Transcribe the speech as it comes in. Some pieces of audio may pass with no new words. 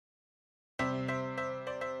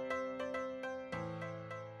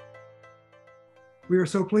We are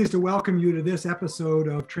so pleased to welcome you to this episode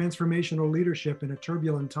of Transformational Leadership in a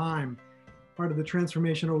Turbulent Time, part of the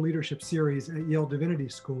Transformational Leadership series at Yale Divinity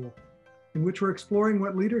School, in which we're exploring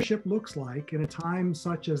what leadership looks like in a time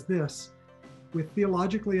such as this, with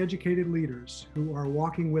theologically educated leaders who are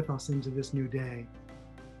walking with us into this new day.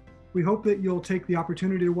 We hope that you'll take the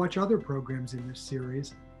opportunity to watch other programs in this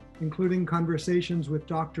series, including conversations with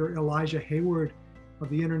Dr. Elijah Hayward of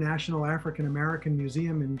the International African American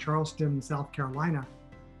Museum in Charleston, South Carolina,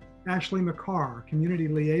 Ashley McCarr, Community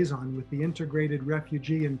Liaison with the Integrated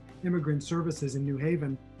Refugee and Immigrant Services in New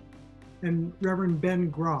Haven, and Reverend Ben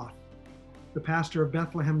Groth, the pastor of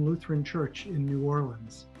Bethlehem Lutheran Church in New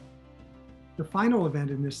Orleans. The final event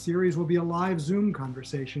in this series will be a live Zoom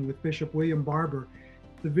conversation with Bishop William Barber,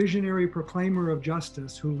 the visionary proclaimer of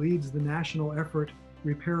justice who leads the national effort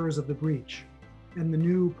Repairers of the Breach and the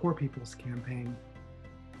new Poor People's Campaign.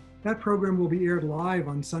 That program will be aired live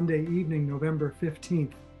on Sunday evening, November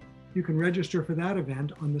 15th. You can register for that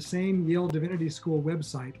event on the same Yale Divinity School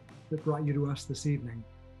website that brought you to us this evening.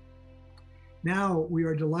 Now, we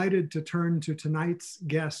are delighted to turn to tonight's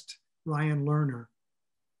guest, Ryan Lerner.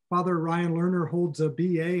 Father Ryan Lerner holds a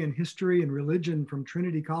BA in History and Religion from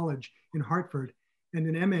Trinity College in Hartford and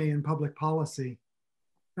an MA in Public Policy.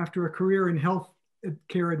 After a career in health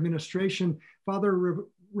care administration, Father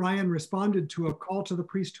Ryan responded to a call to the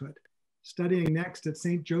priesthood, studying next at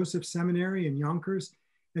St. Joseph's Seminary in Yonkers,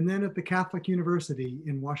 and then at the Catholic University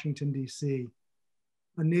in Washington, D.C.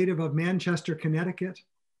 A native of Manchester, Connecticut,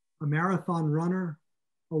 a marathon runner,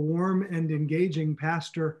 a warm and engaging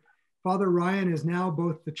pastor, Father Ryan is now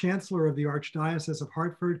both the Chancellor of the Archdiocese of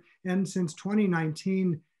Hartford and since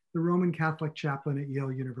 2019, the Roman Catholic Chaplain at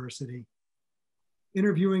Yale University.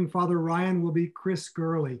 Interviewing Father Ryan will be Chris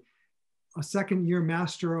Gurley, a second-year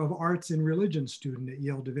Master of Arts in Religion student at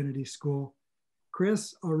Yale Divinity School.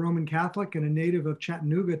 Chris, a Roman Catholic and a native of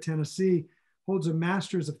Chattanooga, Tennessee, holds a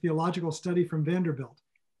Master's of Theological Study from Vanderbilt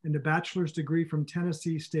and a bachelor's degree from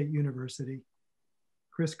Tennessee State University.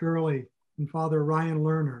 Chris Gurley and Father Ryan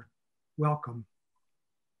Lerner, welcome.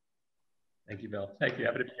 Thank you, Bill. Thank you.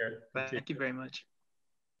 Happy to be here. Thank you very much.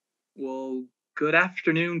 Well, good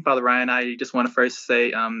afternoon, Father Ryan. I just want to first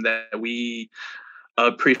say that we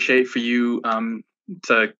appreciate for you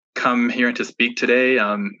to come here and to speak today.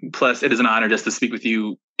 Plus, it is an honor just to speak with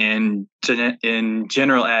you in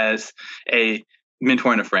general as a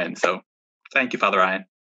mentor and a friend. So thank you, Father Ryan.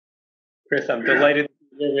 Chris, I'm delighted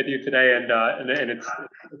to be here with you today, and it's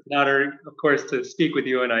an honor, of course, to speak with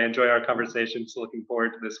you, and I enjoy our conversation. So looking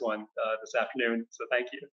forward to this one this afternoon. So thank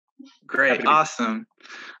you. Great, awesome.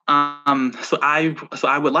 So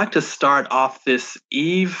I would like to start off this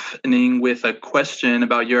evening with a question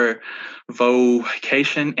about your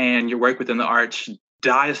vocation and your work within the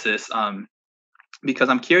Archdiocese, because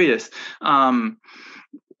I'm curious,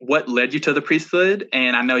 what led you to the priesthood?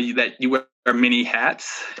 And I know that you wear many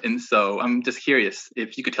hats, and so I'm just curious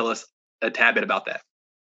if you could tell us a tad bit about that.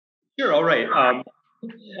 Sure, all right. I'll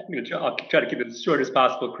try to keep it as short as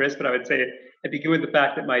possible, Chris, but I would say I begin with the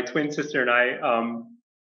fact that my twin sister and I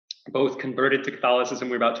both converted to Catholicism.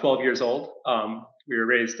 We were about 12 years old. We were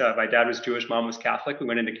raised, my dad was Jewish, mom was Catholic. We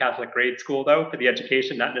went into Catholic grade school, though, for the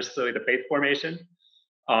education, not necessarily the faith formation.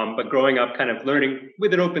 But growing up, kind of learning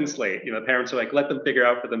with an open slate. You know, parents are like, let them figure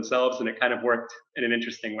out for themselves, and it kind of worked in an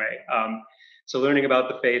interesting way. So learning about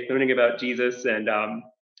the faith, learning about Jesus, and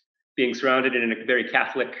being surrounded in a very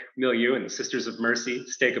Catholic milieu, and the Sisters of Mercy,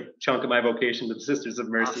 stake a chunk of my vocation to the Sisters of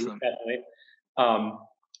Mercy, awesome. Definitely.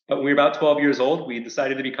 But when we were about 12 years old, we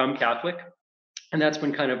decided to become Catholic. And that's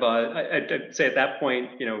when kind of, I'd say at that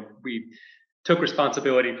point, you know, we took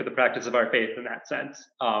responsibility for the practice of our faith in that sense.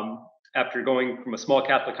 After going from a small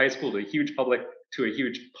Catholic high school to a huge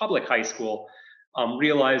public high school,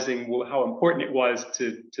 realizing how important it was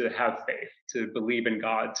to have faith, to believe in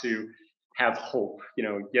God, to have hope. You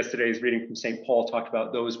know, yesterday's reading from St. Paul talked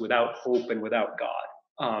about those without hope and without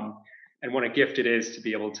God. And what a gift it is to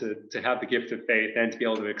be able to have the gift of faith and to be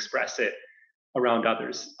able to express it around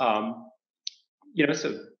others. You know,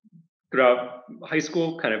 so throughout high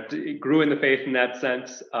school, kind of grew in the faith in that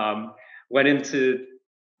sense. Went into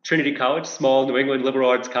Trinity College, small New England liberal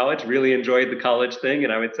arts college, really enjoyed the college thing.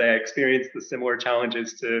 And I would say I experienced the similar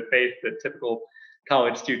challenges to faith that typical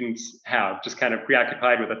college students have, just kind of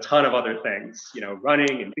preoccupied with a ton of other things, you know,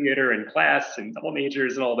 running and theater and class and double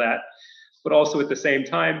majors and all that. But also at the same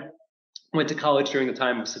time, went to college during the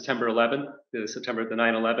time of September 11th, the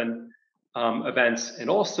 9/11 events, and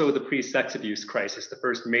also the pre-sex abuse crisis, the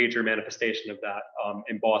first major manifestation of that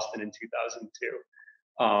in Boston in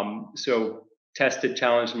 2002. So tested,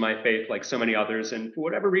 challenged in my faith like so many others. And for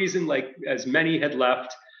whatever reason, like as many had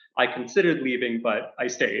left, I considered leaving, but I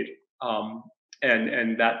stayed.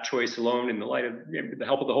 And that choice alone, in the light of the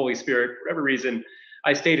help of the Holy Spirit, for whatever reason,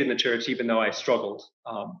 I stayed in the church, even though I struggled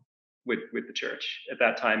with the church at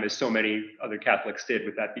that time, as so many other Catholics did,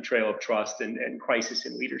 with that betrayal of trust and crisis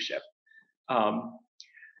in leadership.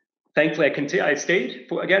 Thankfully, I stayed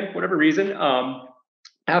for, again, whatever reason.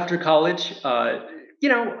 After college,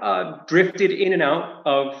 drifted in and out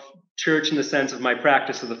of church in the sense of my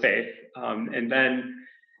practice of the faith. And then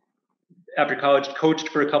after college, coached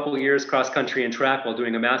for a couple of years cross country and track while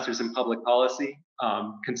doing a master's in public policy.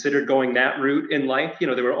 Considered going that route in life.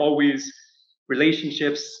 There were always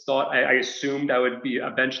relationships. I assumed I would be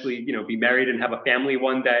eventually, be married and have a family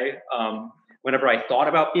one day. Whenever I thought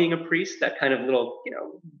about being a priest, that kind of little,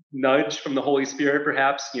 nudge from the Holy Spirit,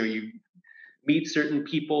 perhaps, you meet certain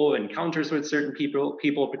people, encounters with certain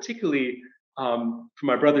people, particularly from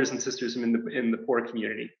my brothers and sisters in the poor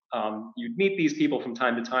community. You'd meet these people from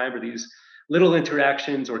time to time, or these little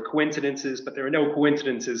interactions or coincidences, but there are no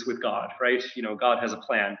coincidences with God, right? God has a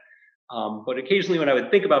plan. But occasionally when I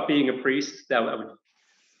would think about being a priest,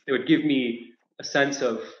 it would give me a sense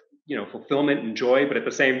of, fulfillment and joy. But at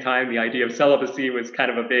the same time, the idea of celibacy was kind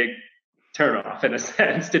of a big turnoff in a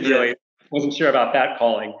sense. Wasn't sure about that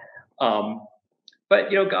calling. But,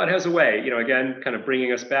 God has a way, again, kind of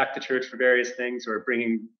bringing us back to church for various things, or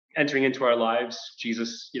entering into our lives.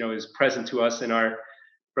 Jesus, is present to us in our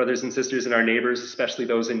brothers and sisters and our neighbors, especially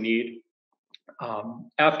those in need.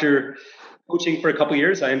 After coaching for a couple of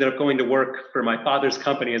years, I ended up going to work for my father's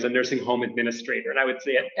company as a nursing home administrator. And I would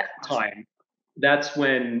say at that time, that's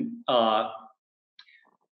when,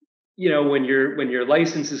 when your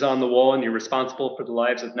license is on the wall and you're responsible for the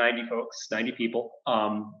lives of 90 people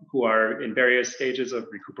who are in various stages of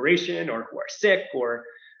recuperation, or who are sick, or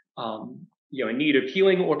in need of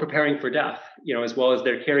healing, or preparing for death, as well as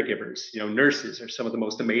their caregivers. Nurses are some of the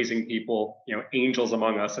most amazing people, angels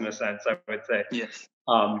among us, in a sense, I would say. Yes.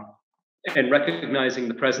 And recognizing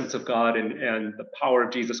the presence of God and the power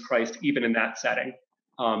of Jesus Christ, even in that setting.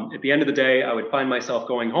 At the end of the day, I would find myself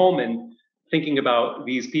going home and thinking about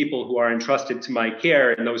these people who are entrusted to my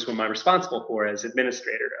care, and those whom I'm responsible for as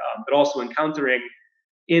administrator, but also encountering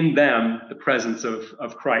in them the presence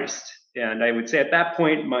of Christ. And I would say at that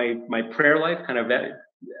point, my prayer life kind of added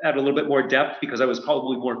a little bit more depth, because I was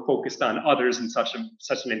probably more focused on others in such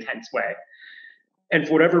an intense way. And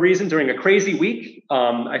for whatever reason, during a crazy week,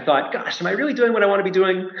 I thought, gosh, am I really doing what I want to be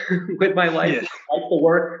doing with my life? Yeah. I like the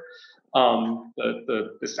work.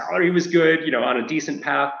 The salary was good, on a decent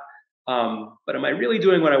path. But am I really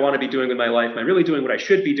doing what I want to be doing with my life? Am I really doing what I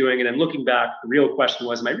should be doing? And then looking back, the real question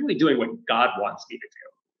was, am I really doing what God wants me to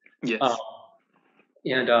do? Yes.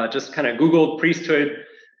 And just kind of Googled priesthood,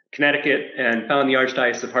 Connecticut, and found the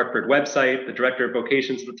Archdiocese of Hartford website. The director of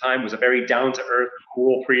vocations at the time was a very down-to-earth,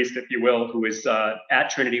 cool priest, if you will, who was at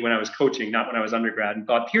Trinity when I was coaching, not when I was undergrad, and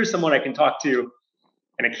thought, here's someone I can talk to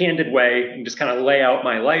in a candid way and just kind of lay out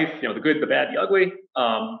my life, the good, the bad, the ugly,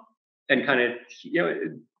 and kind of,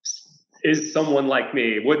 is someone like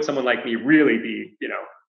me, would someone like me really be,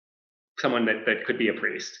 someone that could be a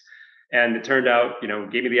priest? And it turned out,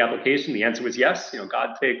 gave me the application. The answer was yes.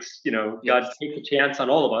 God takes a chance on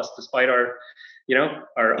all of us, despite our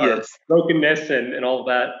brokenness and all of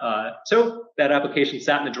that. So that application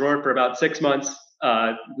sat in the drawer for about 6 months,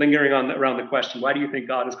 lingering around the question, why do you think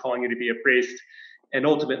God is calling you to be a priest? And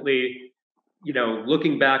ultimately,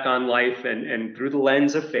 looking back on life and through the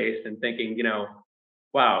lens of faith and thinking,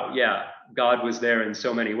 wow, yeah, God was there in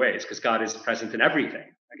so many ways, because God is present in everything.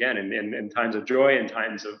 Again, in times of joy, in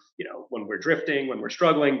times of, when we're drifting, when we're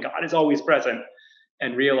struggling, God is always present.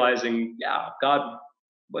 And realizing, yeah, God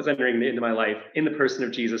was entering into my life in the person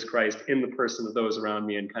of Jesus Christ, in the person of those around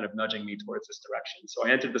me, and kind of nudging me towards this direction. So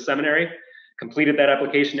I entered the seminary, completed that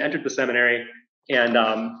application, entered the seminary, and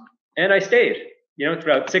I stayed,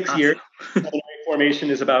 throughout 6 years. Seminary formation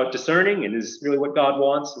is about discerning and is really what God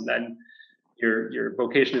wants. And then your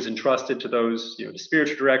vocation is entrusted to those, the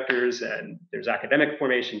spiritual directors, and there's academic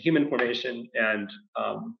formation, human formation, and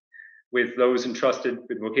with those entrusted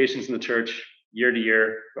with vocations in the church, year to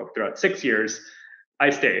year, throughout 6 years,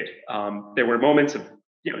 I stayed. There were moments of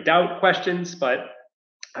doubt, questions, but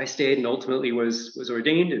I stayed and ultimately was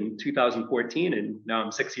ordained in 2014, and now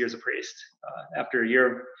I'm 6 years a priest. After a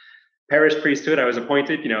year of parish priesthood, I was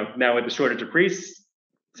appointed. Now with the shortage of priests,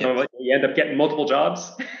 you end up getting multiple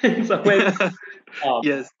jobs in some ways.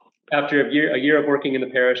 Yes. After a year of working in the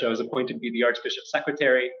parish, I was appointed to be the Archbishop's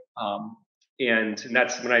secretary. And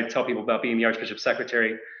that's when I tell people about being the Archbishop's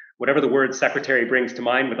secretary, whatever the word secretary brings to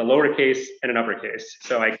mind, with a lowercase and an uppercase.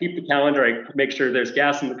 So I keep the calendar, I make sure there's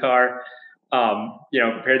gas in the car,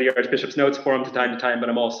 prepare the Archbishop's notes for him from time to time, but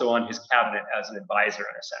I'm also on his cabinet as an advisor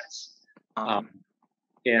in a sense.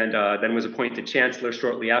 And then was appointed chancellor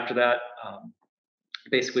shortly after that,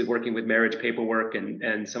 basically working with marriage paperwork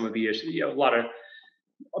and some of the issues, a lot of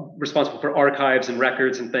responsible for archives and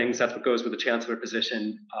records and things. That's what goes with the chancellor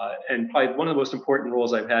position. And probably one of the most important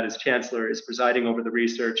roles I've had as chancellor is presiding over the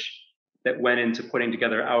research that went into putting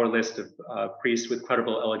together our list of priests with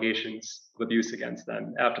credible allegations of abuse against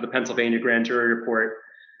them. After the Pennsylvania grand jury report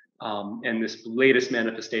and this latest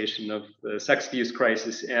manifestation of the sex abuse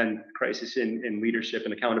crisis and crisis in leadership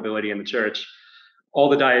and accountability in the church, all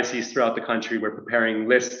the dioceses throughout the country were preparing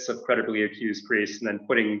lists of credibly accused priests and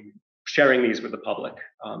then sharing these with the public.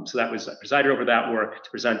 So that was, I presided over that work to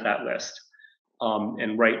present that list.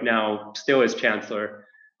 And right now, still as chancellor,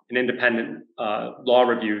 an independent law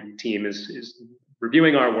review team is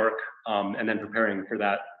reviewing our work and then preparing for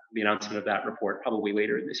the announcement of that report probably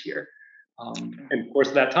later in this year. And of course,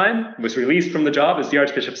 at that time, was released from the job as the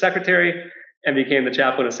Archbishop's secretary and became the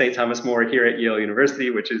chaplain of St. Thomas More here at Yale University,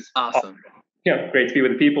 which is awesome. Great to be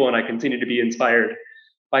with the people, and I continue to be inspired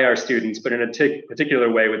by our students, but in a particular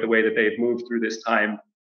way with the way that they've moved through this time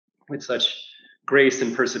with such grace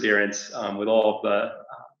and perseverance, with all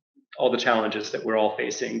the challenges that we're all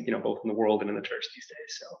facing, both in the world and in the church these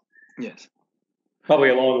days. So yes, probably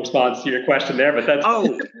a long response to your question there, but that's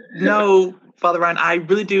no, Father Ryan, I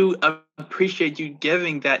really do appreciate you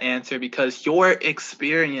giving that answer, because your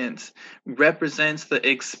experience represents the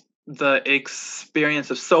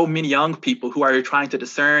experience of so many young people who are trying to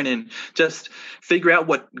discern and just figure out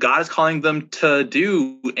what God is calling them to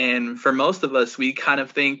do. And for most of us, we kind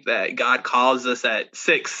of think that God calls us at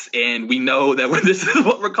 6 and we know that this is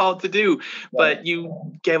what we're called to do. Right. But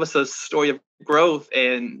you gave us a story of growth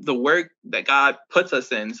and the work that God puts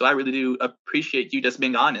us in. So I really do appreciate you just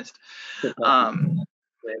being honest.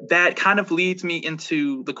 That kind of leads me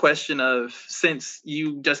into the question of, since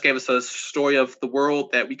you just gave us a story of the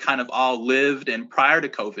world that we kind of all lived in prior to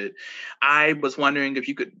COVID, I was wondering if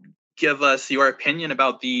you could give us your opinion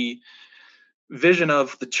about the vision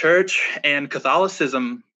of the church and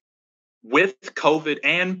Catholicism with COVID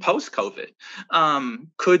and post-COVID.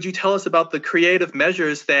 Could you tell us about the creative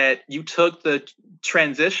measures that you took to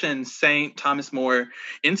transition St. Thomas More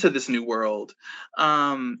into this new world?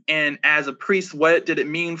 And as a priest, what did it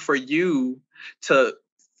mean for you to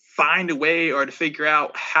find a way or to figure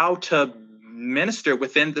out how to minister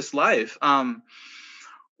within this life?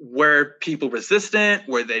 Were people resistant?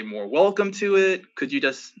 Were they more welcome to it? Could you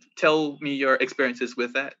just tell me your experiences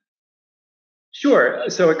with that? Sure.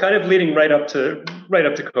 So kind of leading right up to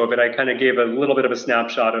COVID, I kind of gave a little bit of a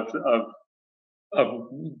snapshot of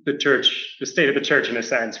the church, the state of the church in a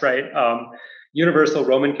sense, right? Universal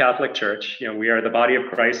Roman Catholic Church. We are the body of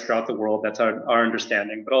Christ throughout the world. That's our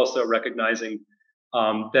understanding, but also recognizing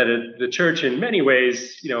that the church, in many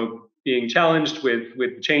ways, being challenged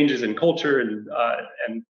with changes in culture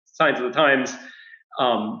and signs of the times,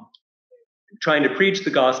 trying to preach the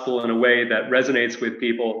gospel in a way that resonates with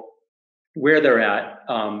people where they're at,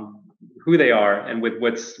 who they are, and with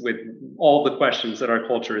all the questions that our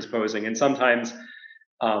culture is posing, and sometimes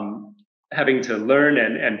having to learn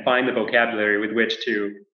and find the vocabulary with which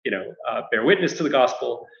to bear witness to the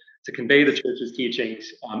gospel, to convey the church's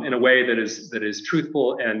teachings in a way that is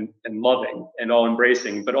truthful and loving and all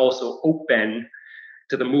embracing, but also open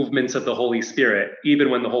to the movements of the Holy Spirit,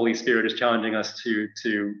 even when the Holy Spirit is challenging us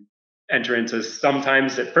to enter into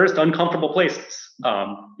sometimes at first uncomfortable places.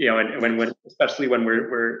 And when especially when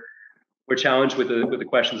we're challenged with the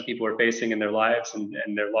questions that people are facing in their lives and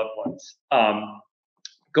their loved ones.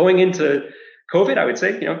 Going into COVID, I would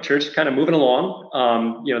say, church kind of moving along.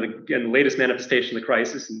 The latest manifestation of the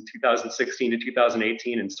crisis in 2016 to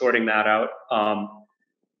 2018, and sorting that out.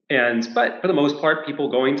 But for the most part, people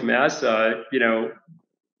going to mass,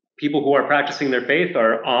 people who are practicing their faith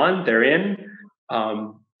they're in.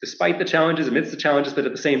 Despite the challenges, amidst the challenges, but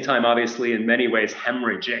at the same time, obviously, in many ways,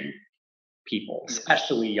 hemorrhaging people,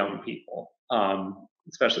 especially young people,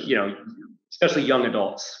 especially young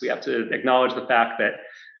adults. We have to acknowledge the fact that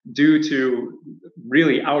due to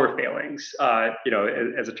really our failings,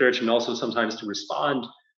 as a church, and also sometimes to respond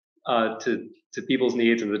to people's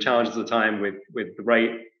needs and the challenges of the time with the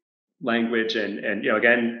right language and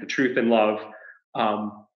again, the truth and love,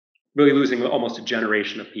 really losing almost a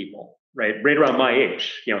generation of people. Right around my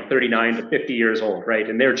age, 39 to 50 years old, right,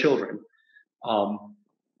 and their children.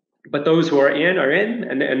 But those who are in,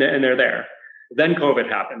 and they're there. Then COVID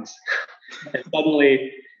happens, and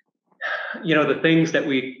suddenly, the things that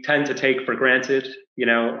we tend to take for granted,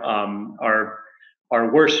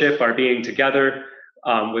 our worship, our being together,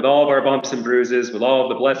 with all of our bumps and bruises, with all of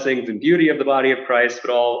the blessings and beauty of the body of Christ,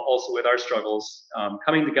 but also with our struggles,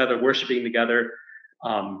 coming together, worshiping together,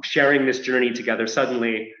 sharing this journey together,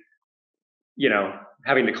 suddenly,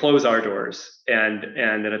 having to close our doors, and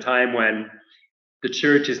at a time when the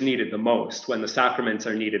church is needed the most, when the sacraments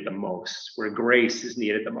are needed the most, where grace is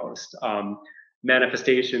needed the most,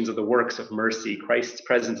 manifestations of the works of mercy, Christ's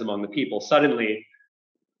presence among the people. Suddenly,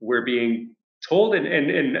 we're being told,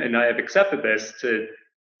 and I have accepted this,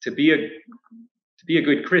 to be a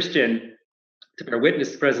good Christian, to bear witness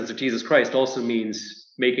to the presence of Jesus Christ, also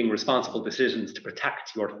means making responsible decisions to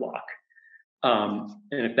protect your flock. And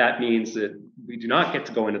if that means that we do not get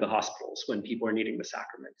to go into the hospitals when people are needing the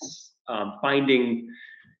sacraments, finding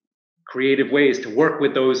creative ways to work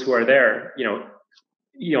with those who are there,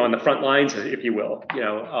 on the front lines, if you will,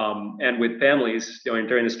 and with families,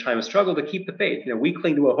 during this time of struggle, to keep the faith. We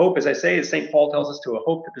cling to a hope, as I say, as St. Paul tells us, to a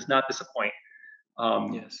hope that does not disappoint.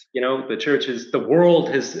 Yes. The world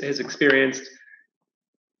has experienced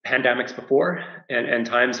pandemics before, and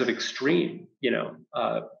times of extreme,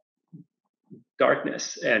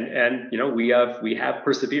 darkness, and we have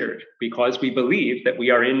persevered because we believe that we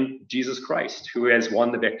are in Jesus Christ, who has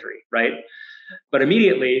won the victory, right? But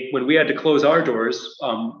immediately, when we had to close our doors,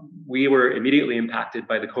 we were immediately impacted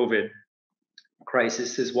by the COVID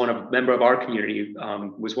crisis. As member of our community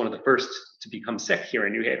was one of the first to become sick here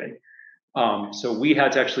in New Haven. So we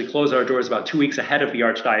had to actually close our doors about 2 weeks ahead of the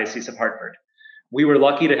Archdiocese of Hartford. We were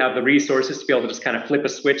lucky to have the resources to be able to just kind of flip a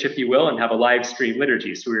switch, if you will, and have a live stream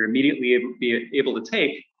liturgy. So we were immediately able to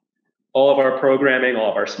take all of our programming,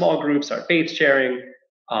 all of our small groups, our faith sharing,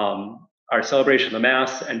 our celebration of the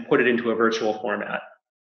Mass, and put it into a virtual format.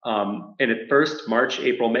 And at first, March,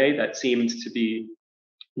 April, May, that seemed to be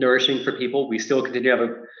nourishing for people. We still continue to have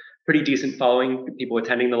a pretty decent following, people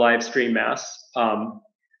attending the live stream Mass.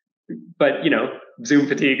 But, Zoom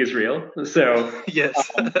fatigue is real. So,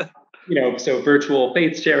 yes. So virtual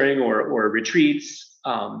faith sharing or retreats,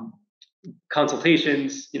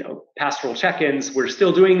 consultations, pastoral check-ins, we're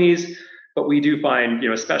still doing these, but we do find,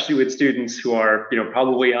 especially with students who are,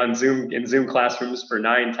 probably in Zoom classrooms for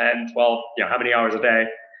 9, 10, 12, how many hours a day,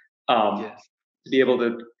 Yes. to be able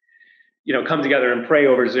to, come together and pray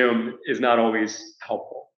over Zoom is not always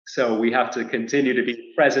helpful. So we have to continue to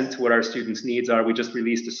be present to what our students' needs are. We just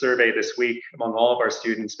released a survey this week among all of our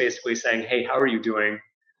students, basically saying, hey, how are you doing?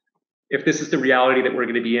 If this is the reality that we're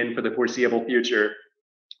going to be in for the foreseeable future,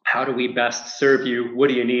 how do we best serve you? What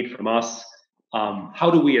do you need from us? How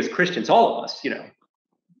do we as Christians, all of us,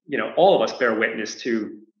 all of us bear witness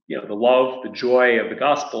to, the love, the joy of the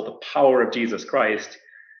gospel, the power of Jesus Christ,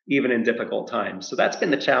 even in difficult times. So that's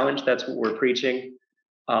been the challenge. That's what we're preaching,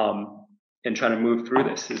 and trying to move through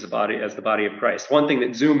this as the body of Christ. One thing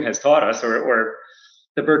that Zoom has taught us, or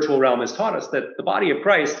the virtual realm has taught us, that the body of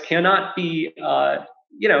Christ cannot be,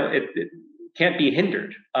 it can't be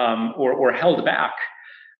hindered or held back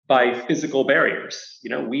by physical barriers.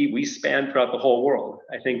 We span throughout the whole world.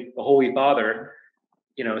 I think the Holy Father,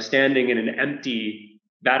 standing in an empty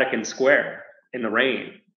Vatican Square in the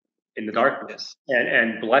rain, in the darkness,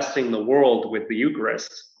 and blessing the world with the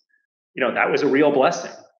Eucharist, that was a real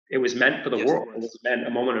blessing. It was meant for the world. It was meant a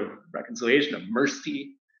moment of reconciliation, of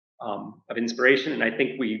mercy, of inspiration. And I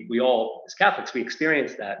think we all, as Catholics, we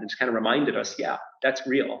experienced that, and it's kind of reminded us, yeah, that's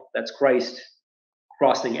real. That's Christ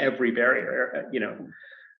crossing every barrier,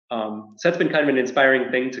 So that's been kind of an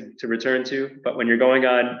inspiring thing to return to. But when you're going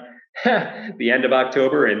on the end of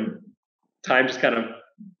October and time just kind of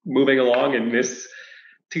moving along in this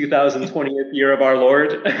 2020th year of our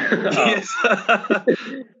Lord,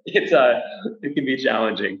 it can be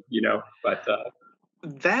challenging, but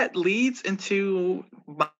that leads into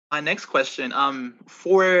my next question.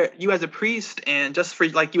 For you as a priest, and just for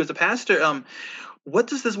you as a pastor, what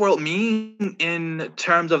does this world mean in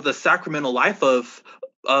terms of the sacramental life of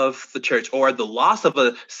the church, or the loss of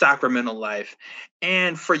a sacramental life?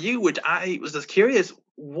 And for you, which I was just curious,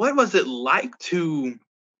 what was it like to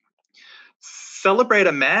celebrate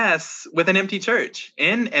a Mass with an empty church,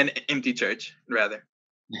 in an empty church, rather?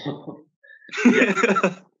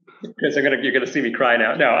 Because you're gonna see me cry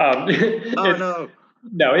now. No,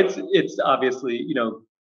 no, it's obviously,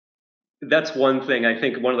 that's one thing. I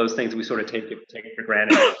think one of those things we sort of take for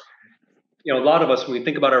granted. A lot of us, when we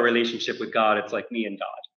think about our relationship with God, it's like me and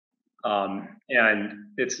God, and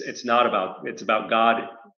it's about God,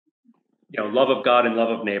 love of God and love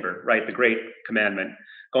of neighbor, right? The great commandment,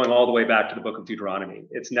 going all the way back to the book of Deuteronomy.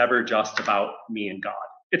 It's never just about me and God.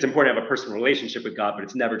 It's important to have a personal relationship with God, but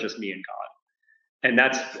it's never just me and God. And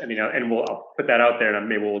that's, and I'll put that out there, and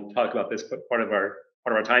maybe we'll talk about this part of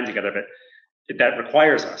our time together. But that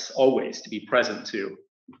requires us always to be present to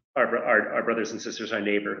our brothers and sisters, our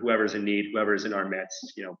neighbor, whoever's in need, whoever's in our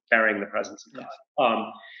midst, bearing the presence of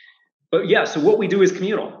God. But yeah, so what we do is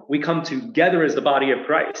communal. We come together as the body of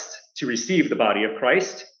Christ to receive the body of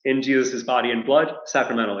Christ in Jesus' body and blood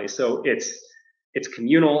sacramentally. So it's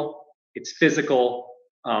communal, it's physical,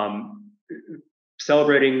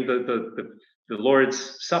 celebrating the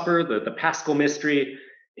Lord's Supper, the Paschal mystery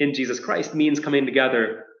in Jesus Christ means coming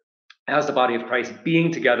together as the body of Christ,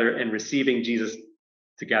 being together and receiving Jesus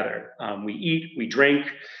together. We eat, we drink,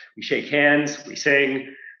 we shake hands, we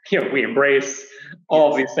sing, we embrace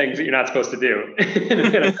all of these things that you're not supposed to do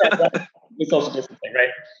with social distancing, right?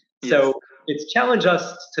 Yes. So it's challenged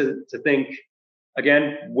us to think,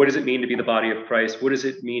 again, what does it mean to be the body of Christ? What does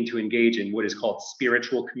it mean to engage in what is called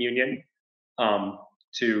spiritual communion?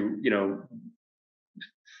 To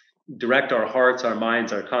direct our hearts, our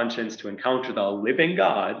minds, our conscience to encounter the living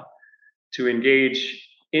God, to engage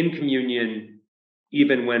in communion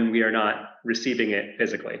even when we are not receiving it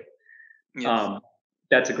physically. Yes.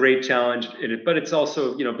 That's a great challenge, but it's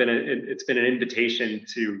also been an invitation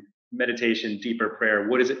to meditation, deeper prayer.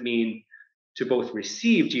 What does it mean to both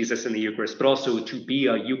receive Jesus in the Eucharist, but also to be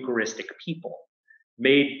a Eucharistic people,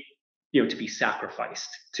 made to be sacrificed,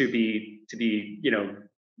 to be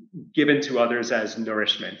given to others as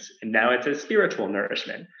nourishment. And now it's a spiritual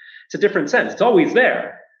nourishment. It's a different sense. It's always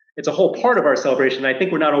there. It's a whole part of our celebration I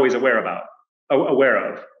think we're not always aware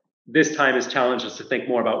of. This time has challenged us to think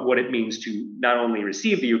more about what it means to not only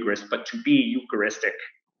receive the Eucharist, but to be Eucharistic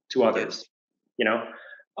to others.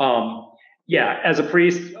 As a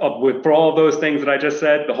priest, for all of those things that I just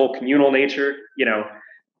said, the whole communal nature,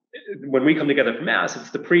 when we come together for Mass,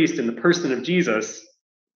 it's the priest in the person of Jesus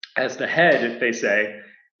as the head, they say,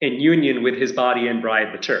 in union with his body and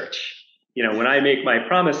bride, the church. When I make my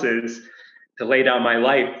promises to lay down my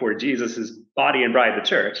life for Jesus's body and bride, the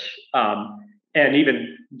church, and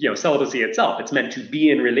even celibacy itself, it's meant to be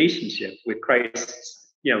in relationship with Christ's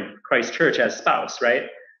church as spouse, right?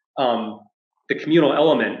 The communal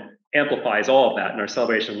element amplifies all of that in our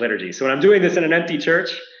celebration liturgy. So when I'm doing this in an empty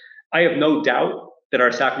church, I have no doubt that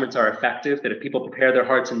our sacraments are effective, that if people prepare their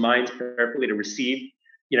hearts and minds prayerfully to receive,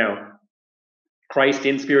 Christ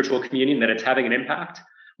in spiritual communion, that it's having an impact.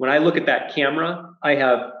 When I look at that camera, I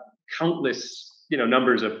have countless,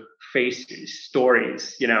 numbers of faces,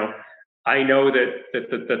 stories, I know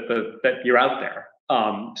that you're out there.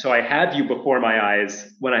 So I have you before my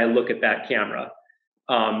eyes when I look at that camera.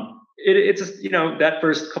 It's that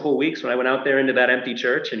first couple of weeks when I went out there into that empty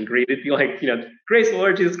church and greeted you grace of the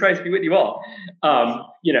Lord Jesus Christ be with you all.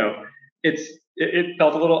 It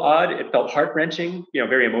felt a little odd. It felt heart-wrenching,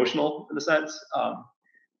 very emotional in a sense.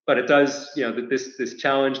 But it does, that this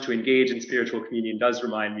challenge to engage in spiritual communion does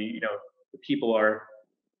remind me, the people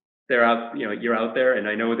they're out, you're out there, and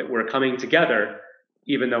I know that we're coming together,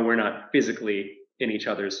 even though we're not physically in each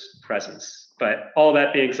other's presence. But all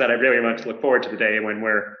that being said, I very much look forward to the day when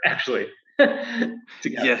we're actually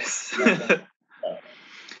together. Yes.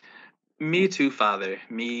 Me too, Father.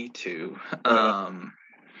 Me too.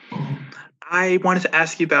 I wanted to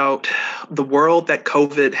ask you about the world that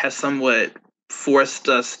COVID has somewhat forced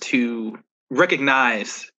us to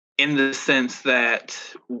recognize, in the sense that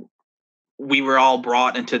we were all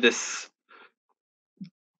brought into this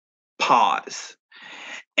pause.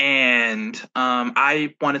 And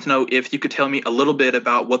I wanted to know if you could tell me a little bit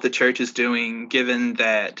about what the church is doing, given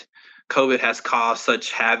that COVID has caused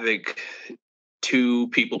such havoc to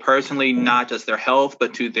people personally, not just their health,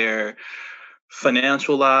 but to their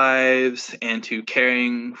financial lives and to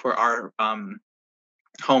caring for our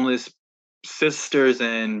homeless sisters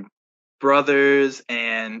and brothers.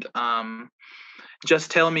 And just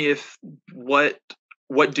tell me what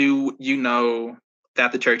do you know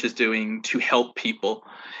that the church is doing to help people?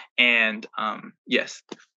 And yes.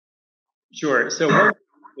 Sure. So one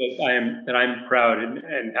thing that I'm proud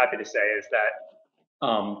and happy to say is that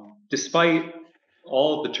despite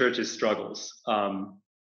all of the church's struggles,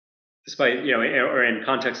 despite or in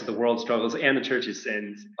context of the world's struggles and the church's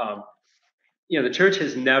sins, the church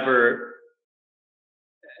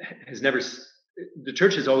the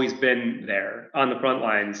church has always been there on the front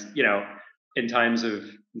lines, in times of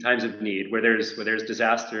need, where there's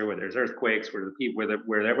disaster, where there's earthquakes, where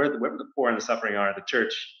the poor and the suffering are, the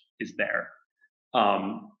church is there.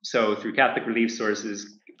 So through Catholic relief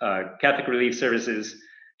services,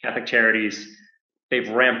 Catholic charities, they've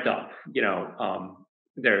ramped up,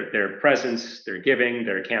 their presence, their giving,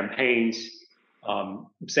 their campaigns.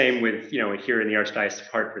 Same with, here in the Archdiocese of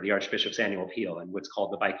Hartford, the Archbishop's annual appeal and what's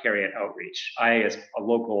called the Vicariate Outreach. I, as a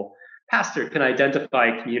local pastor, can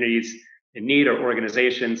identify communities in need, or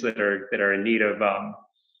organizations that are in need of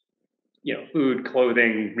food,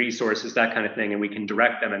 clothing, resources, that kind of thing, and we can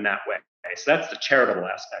direct them in that way. So that's the charitable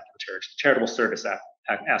aspect of the church, the charitable service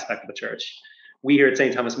aspect of the church. We here at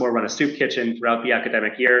St. Thomas More run a soup kitchen throughout the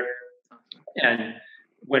academic year, and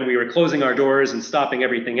when we were closing our doors and stopping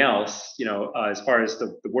everything else, as far as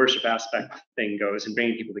the worship aspect thing goes, and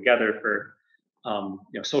bringing people together for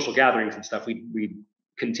social gatherings and stuff, we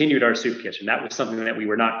continued our soup kitchen. That was something that we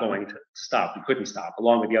were not going to stop. We couldn't stop,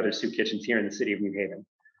 along with the other soup kitchens here in the city of New Haven.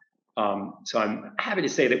 So I'm happy to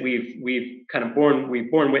say that we've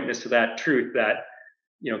borne witness to that truth that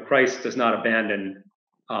Christ does not abandon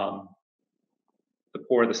the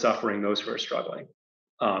poor, the suffering, those who are struggling.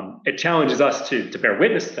 It challenges us to bear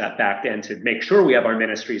witness to that fact and to make sure we have our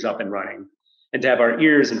ministries up and running, and to have our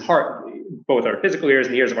ears and heart, both our physical ears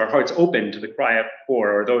and the ears of our hearts, open to the cry of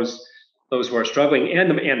poor, or those who are struggling, and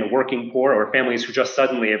the working poor, or families who just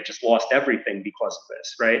suddenly have just lost everything because of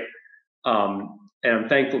this, right? And I'm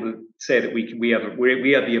thankful to say that we have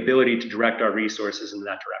the ability to direct our resources in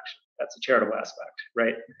that direction. That's a charitable aspect,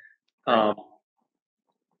 right?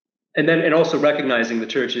 And also recognizing the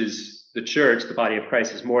church, the body of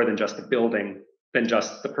Christ, is more than just the building, than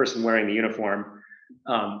just the person wearing the uniform.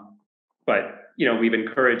 But we've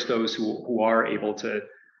encouraged those who are able to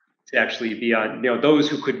actually be on, those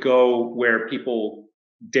who could go where people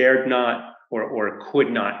dared not or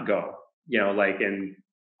could not go, like in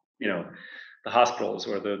the hospitals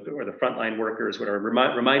or the frontline workers, whatever,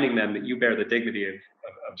 reminding them that you bear the dignity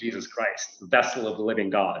of Jesus Christ, the vessel of the living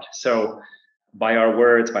God. So by our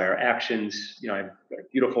words, by our actions, I have a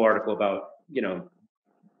beautiful article about,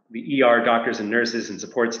 the ER doctors and nurses and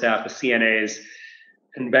support staff, the CNAs,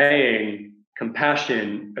 conveying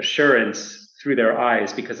compassion, assurance through their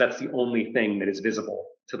eyes, because that's the only thing that is visible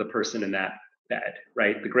to the person in that bed,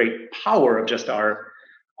 right? The great power of just our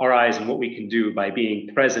eyes and what we can do by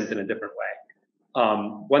being present in a different way.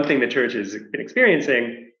 One thing the church has been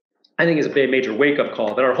experiencing, I think, is a major wake-up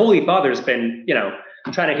call that our Holy Father's been,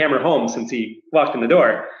 trying to hammer home since he walked in the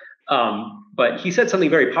door. But he said something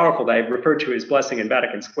very powerful that I referred to his blessing in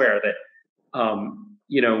Vatican Square, that,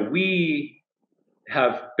 we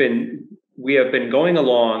have been going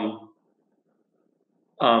along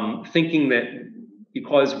thinking that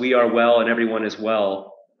because we are well and everyone is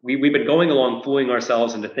well, we've been going along fooling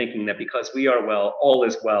ourselves into thinking that because we are well, all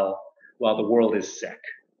is well, while the world is sick.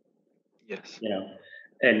 Yes.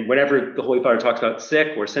 And whenever the Holy Father talks about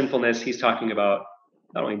sick or sinfulness, he's talking about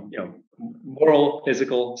not only moral,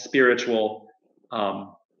 physical, spiritual,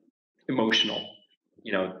 emotional.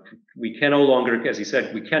 We can no longer, as he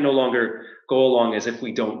said, we can no longer go along as if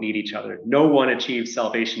we don't need each other. No one achieves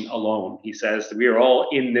salvation alone. He says that we are all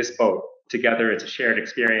in this boat together. It's a shared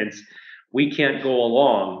experience. We can't go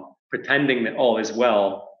along pretending that all is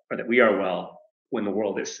well, or that we are well, when the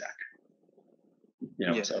world is sick.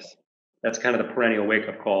 Yes. So that's kind of the perennial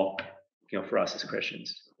wake-up call, for us as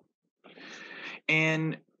Christians.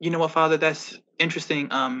 And you know what, Father, that's interesting.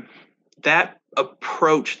 That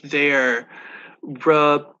approach there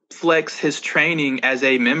reflects his training as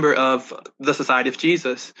a member of the Society of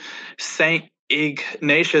Jesus. Saint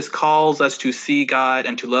Ignatius calls us to see God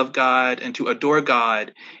and to love God and to adore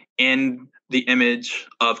God in the image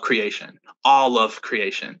of creation, all of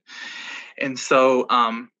creation. And so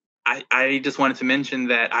I just wanted to mention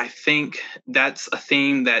that I think that's a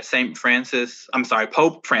theme that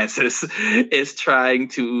Pope Francis is trying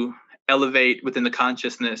to elevate within the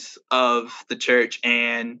consciousness of the church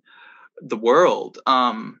and the world.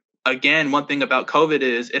 Again, one thing about COVID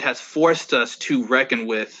is it has forced us to reckon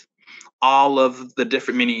with all of the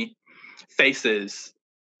different many faces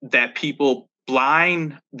that people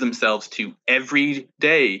blind themselves to every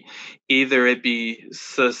day, either it be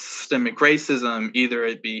systemic racism, either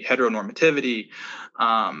it be heteronormativity,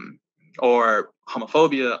 or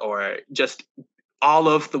homophobia, or just all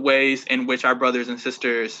of the ways in which our brothers and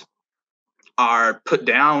sisters are put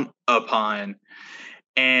down upon.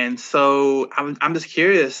 And so I'm just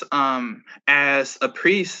curious, as a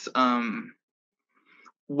priest,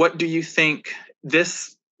 what do you think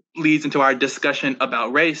this leads into our discussion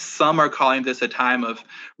about race? Some are calling this a time of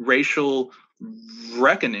racial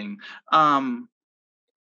reckoning.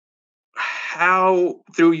 How,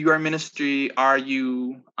 through your ministry, are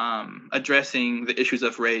you addressing the issues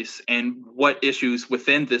of race, and what issues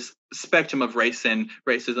within this spectrum of race and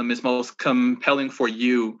racism is most compelling for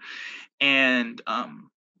you? And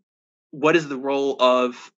what is the role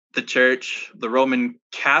of the church, the Roman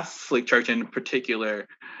Catholic Church in particular,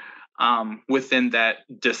 within that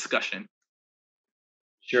discussion?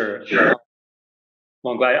 Sure.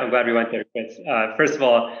 Well, I'm glad we went there, Chris. First of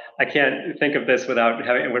all, I can't think of this without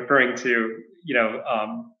referring to,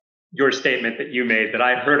 your statement that you made that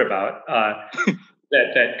I'd heard about,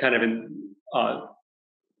 that kind of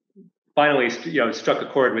finally, struck a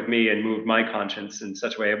chord with me and moved my conscience in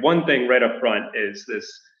such a way. One thing right up front is this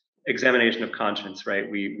examination of conscience, right?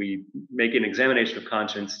 We make an examination of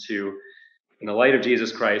conscience to, in the light of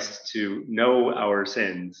Jesus Christ, to know our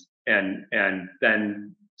sins and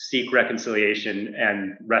then seek reconciliation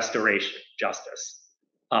and restoration, justice.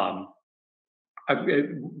 I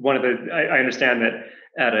understand that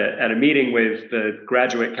at a meeting with the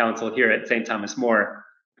graduate council here at St. Thomas More,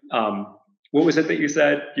 what was it that you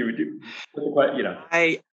said?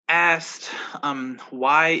 I asked,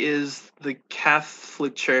 why is the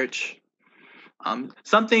Catholic Church,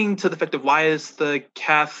 something to the effect of why is the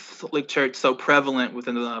Catholic Church so prevalent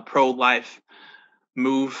within the pro-life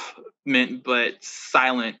movement, but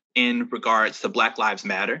silent in regards to Black Lives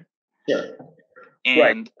Matter? Sure.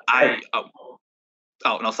 And right.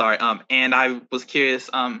 And I was curious,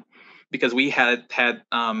 because we had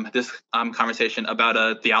this conversation about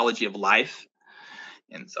a theology of life,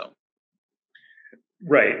 and so.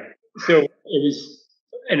 Right. So it was,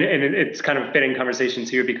 and it's kind of fitting conversations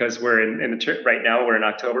here because we're in the church right now. We're in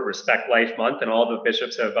October, Respect Life Month, and all the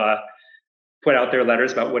bishops have put out their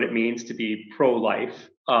letters about what it means to be pro-life.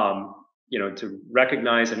 To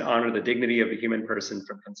recognize and honor the dignity of the human person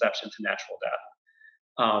from conception to natural death.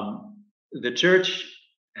 The church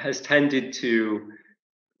has tended to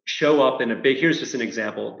show up in a big. Here's just an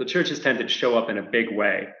example. The church has tended to show up in a big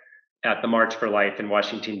way at the March for Life in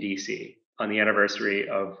Washington, D.C. on the anniversary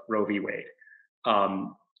of Roe v. Wade,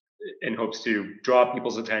 in hopes to draw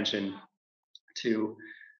people's attention to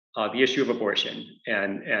the issue of abortion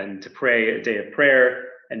and to pray a day of prayer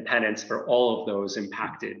and penance for all of those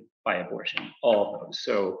impacted by abortion, all of those.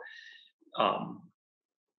 So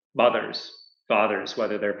mothers, fathers,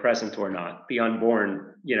 whether they're present or not, the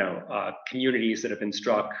unborn, communities that have been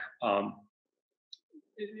struck,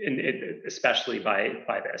 especially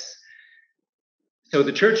by this. So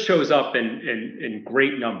the church shows up in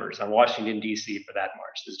great numbers on Washington, D.C. for that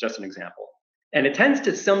march. This is just an example. And it tends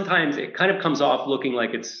to sometimes, it kind of comes off looking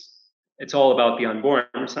like it's all about the unborn.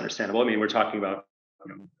 It's understandable. I mean, we're talking about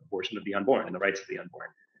abortion of the unborn and the rights of the unborn.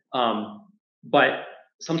 But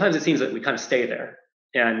sometimes it seems that we kind of stay there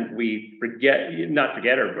and we not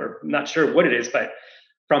forget or not sure what it is, but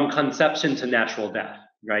from conception to natural death,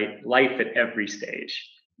 right? Life at every stage.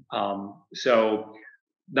 So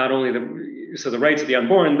not only the rights of the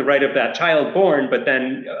unborn, the right of that child born, but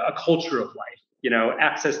then a culture of life,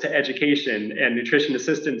 access to education and nutrition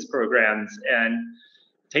assistance programs and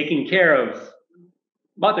taking care of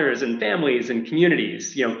mothers and families and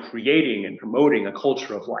communities, creating and promoting a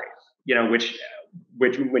culture of life, which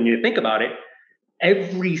when you think about it,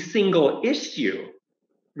 every single issue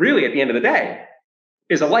really at the end of the day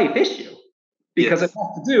is a life issue because it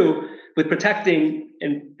has to do with protecting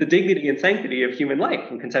and the dignity and sanctity of human life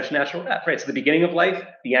from conception to natural death, right? So the beginning of life,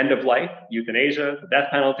 the end of life, euthanasia, the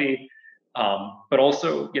death penalty, but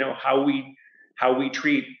also, how we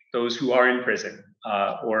treat those who are in prison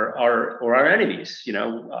or our enemies,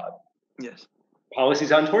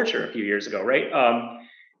 policies on torture a few years ago, right?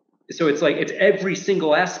 So it's like it's every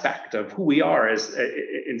single aspect of who we are as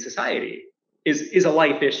in society is a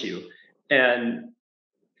life issue, and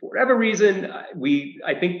for whatever reason,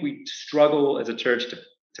 I think we struggle as a church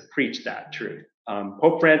to preach that truth.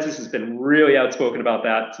 Pope Francis has been really outspoken about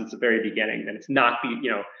that since the very beginning, and it's not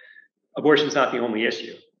abortion is not the only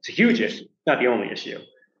issue. It's a huge issue, not the only issue.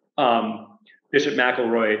 Bishop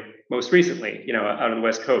McElroy, most recently, out on the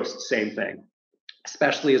West Coast, same thing.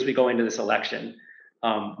 Especially as we go into this election,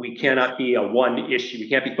 we cannot be a one issue. We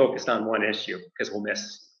can't be focused on one issue because we'll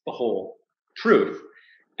miss the whole truth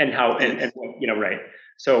and how and right.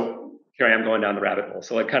 So here I am going down the rabbit hole.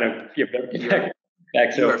 So kind of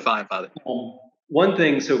back. You are fine, Father. One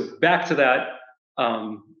thing. So back to that.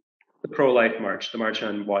 The pro-life march, the march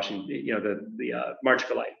on Washington, the March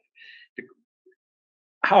for Life.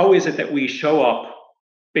 How is it that we show up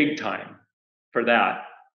big time for that?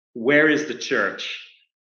 Where is the church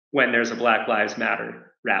when there's a Black Lives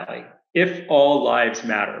Matter rally? If all lives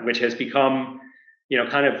matter, which has become,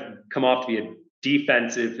 kind of come off to be a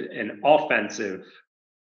defensive and offensive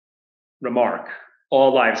remark,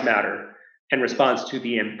 all lives matter, in response to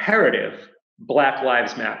the imperative, Black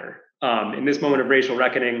Lives Matter. In this moment of racial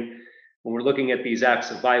reckoning, when we're looking at these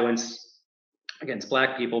acts of violence against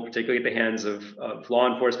Black people, particularly at the hands of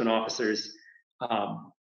law enforcement officers,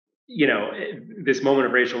 this moment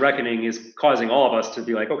of racial reckoning is causing all of us to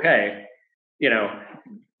be like, okay,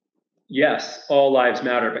 yes, all lives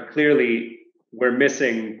matter, but clearly we're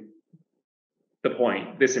missing the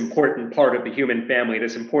point. This important part of the human family,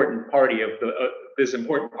 this important part of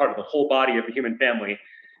the whole body of the human family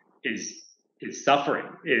is suffering,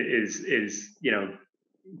 is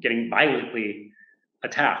getting violently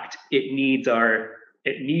attacked. It needs our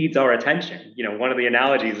attention. One of the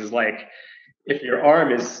analogies is like, if your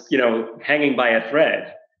arm is hanging by a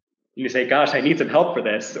thread, and you say, "Gosh, I need some help for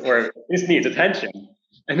this," or "This needs attention,"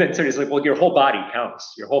 and then somebody's like, "Well, your whole body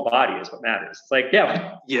counts. Your whole body is what matters." It's like,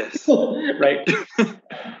 yeah, yes, right.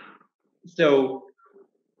 So,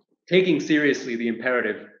 taking seriously the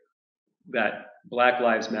imperative that Black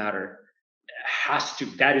Lives Matter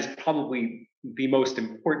that is probably the most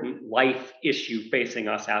important life issue facing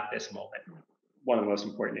us at this moment. One of the most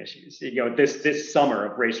important issues. This summer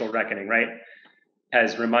of racial reckoning, right,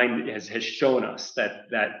 has shown us that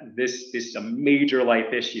this is a major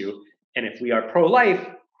life issue. And if we are pro-life,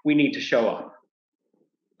 we need to show up.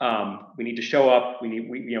 We need to show up.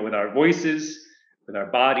 With our voices, with our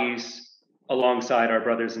bodies, alongside our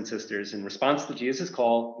brothers and sisters, in response to Jesus'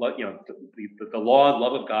 call. The law,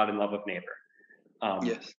 love of God, and love of neighbor.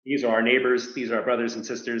 Yes. These are our neighbors. These are our brothers and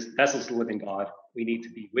sisters, vessels of the living God. We need to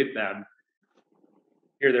be with them,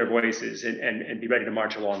 hear their voices, and be ready to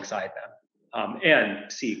march alongside them,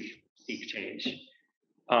 and seek change.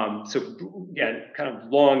 So yeah, kind of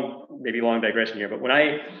long digression here, but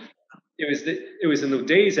it was in the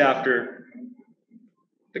days after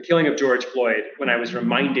the killing of George Floyd when I was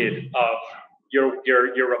reminded of your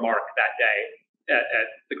remark that day at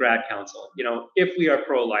the grad council. If we are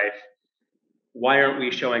pro-life, why aren't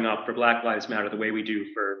we showing up for Black Lives Matter the way we do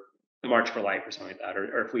for the March for Life or something like that?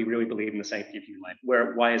 Or if we really believe in the sanctity of human life,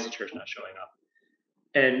 why is the church not showing up?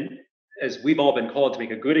 And as we've all been called to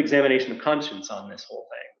make a good examination of conscience on this whole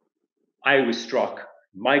thing, I was struck,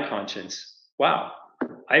 my conscience, wow,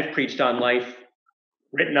 I've preached on life,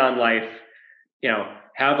 written on life,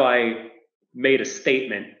 have I made a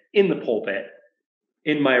statement in the pulpit,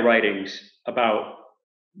 in my writings about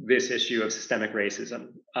this issue of systemic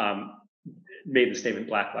racism? Made the statement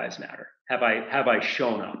Black Lives Matter? Have I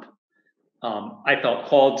shown up? I felt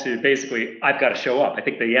called to basically, I've got to show up. I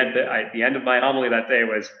think the end of my homily that day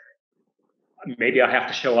was, maybe I have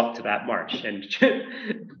to show up to that march. And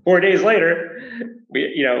 4 days later,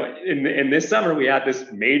 we, in this summer, we had this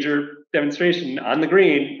major demonstration on the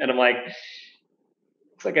green, and I'm like,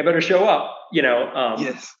 it's like I better show up.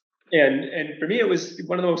 Yes. And for me, it was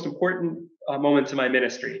one of the most important moments in my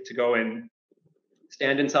ministry to go and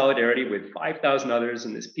stand in solidarity with 5,000 others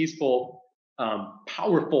in this peaceful,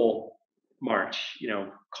 powerful march.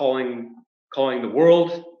 Calling the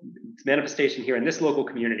world to manifestation here in this local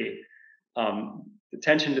community,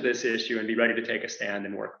 attention to this issue, and be ready to take a stand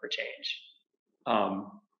and work for change.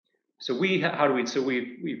 So we've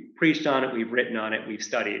preached on it, we've written on it, we've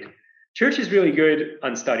studied. Church is really good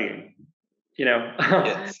on studying.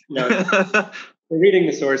 Yes. We're reading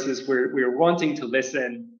the sources. We're wanting to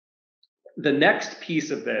listen. The next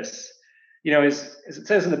piece of this, as it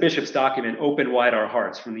says in the bishop's document, "Open wide our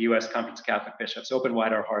hearts," from the U.S. Conference of Catholic Bishops. "Open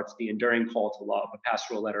wide our hearts, the enduring call to love, a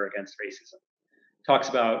pastoral letter against racism." Talks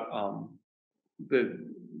about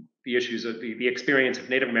the issues of the experience of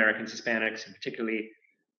Native Americans, Hispanics, and particularly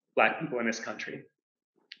Black people in this country.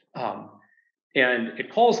 And it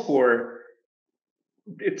calls for,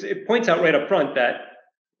 it points out right up front that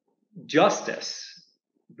justice,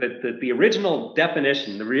 that the original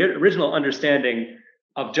definition, the original understanding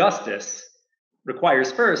of justice requires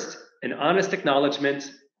first an honest acknowledgement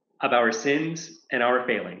of our sins and our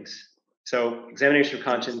failings. So examination of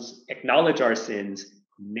conscience, acknowledge our sins,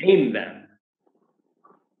 name them,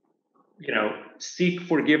 seek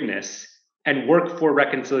forgiveness, and work for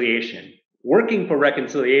reconciliation. Working for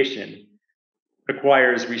reconciliation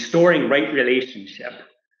requires restoring right relationship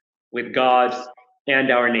with God and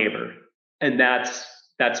our neighbor. And that's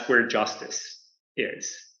where justice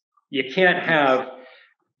is. You can't have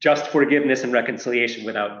just forgiveness and reconciliation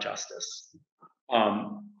without justice.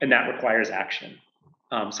 And that requires action.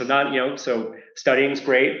 So studying's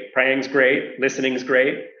great, praying's great, listening's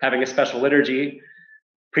great, having a special liturgy,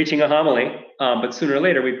 preaching a homily, but sooner or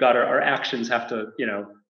later we've got our actions have to,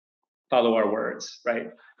 follow our words,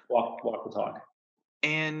 right? Walk the talk.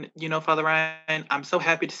 And, Father Ryan, I'm so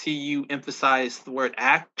happy to see you emphasize the word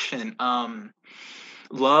action.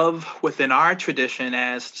 Love within our tradition,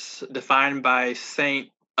 as defined by St.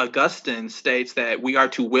 Augustine, states that we are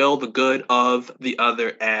to will the good of the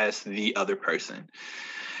other as the other person.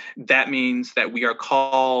 That means that we are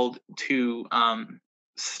called to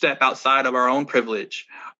step outside of our own privilege,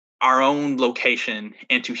 our own location,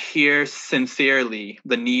 and to hear sincerely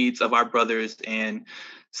the needs of our brothers and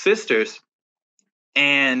sisters.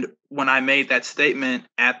 And when I made that statement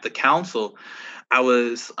at the council, I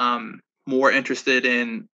was more interested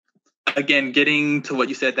in, again, getting to what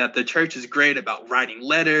you said, that the church is great about writing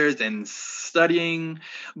letters and studying,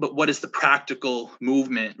 but what is the practical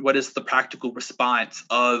movement? What is the practical response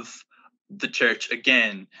of the church?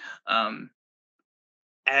 Again,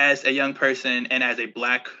 as a young person and as a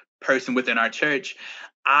Black person within our church,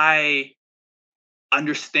 I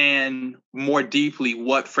understand more deeply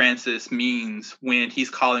what Francis means when he's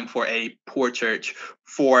calling for a poor church,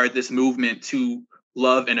 for this movement to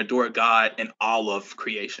love and adore God in all of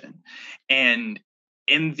creation. And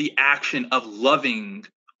in the action of loving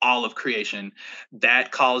all of creation, that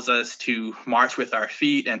calls us to march with our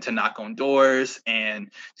feet and to knock on doors and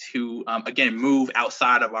to, again, move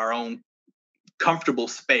outside of our own comfortable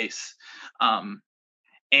space.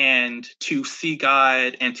 And to see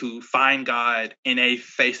God and to find God in a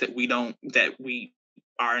face that we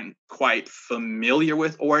aren't quite familiar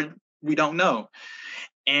with, or we don't know.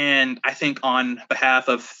 And I think on behalf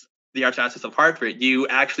of the Archdiocese of Hartford, you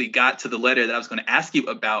actually got to the letter that I was going to ask you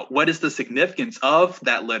about. What is the significance of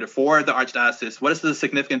that letter for the Archdiocese? What is the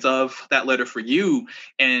significance of that letter for you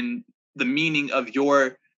and the meaning of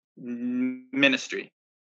your ministry?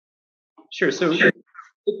 Sure. So,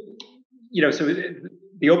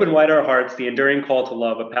 the Open Wide Our Hearts, the Enduring Call to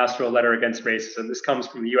Love, a pastoral letter against racism. This comes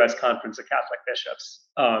from the U.S. Conference of Catholic Bishops.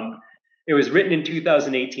 It was written in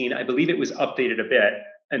 2018. I believe it was updated a bit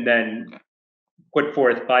and then put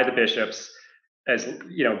forth by the bishops as,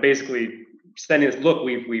 basically sending us, look,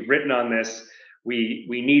 we've written on this. We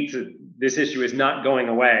need to. This issue is not going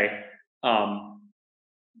away.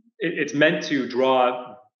 It's meant to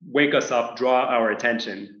wake us up, draw our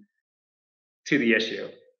attention to the issue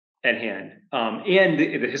at hand, and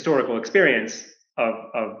the historical experience of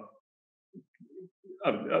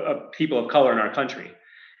people of color in our country,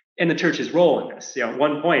 and the church's role in this. At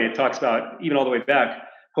one point, it talks about, even all the way back,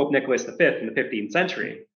 Pope Nicholas V in the 15th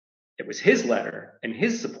century. It was his letter and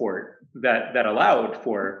his support that allowed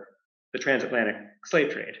for the transatlantic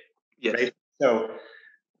slave trade. Yes. Right? So,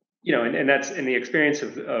 and that's in the experience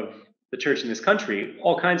of the church in this country,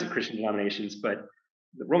 all kinds of Christian denominations, but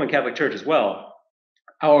the Roman Catholic Church as well.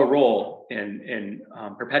 Our role in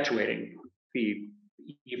perpetuating the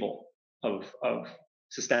evil of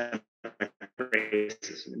systemic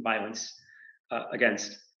racism and violence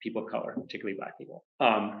against people of color, particularly Black people.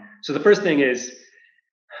 So the first thing is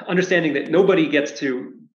understanding that nobody gets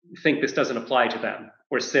to think this doesn't apply to them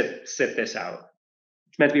or sit this out.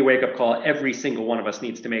 It's meant to be a wake-up call. Every single one of us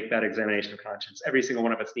needs to make that examination of conscience. Every single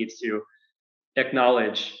one of us needs to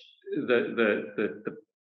acknowledge the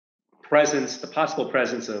presence, the possible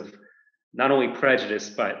presence of not only prejudice,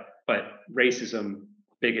 but racism,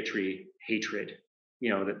 bigotry, hatred,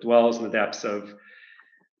 that dwells in the depths of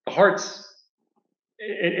the hearts,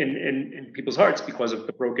 in people's hearts, because of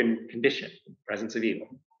the broken condition, presence of evil.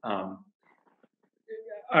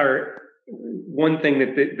 One thing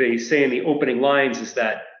that they say in the opening lines is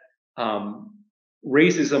that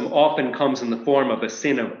racism often comes in the form of a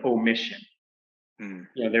sin of omission.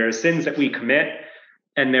 There are sins that we commit,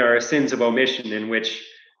 and there are sins of omission in which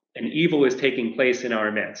an evil is taking place in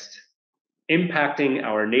our midst, impacting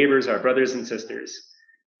our neighbors, our brothers and sisters,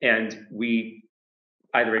 and we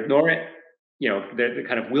either ignore it, the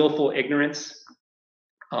kind of willful ignorance,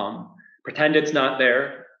 pretend it's not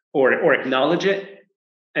there, or acknowledge it,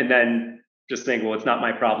 and then just think, well, it's not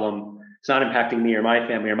my problem. It's not impacting me or my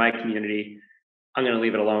family or my community. I'm going to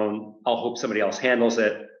leave it alone. I'll hope somebody else handles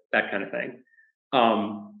it, that kind of thing.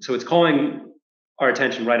 So it's calling our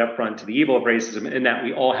attention right up front to the evil of racism, in that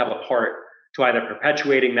we all have a part to either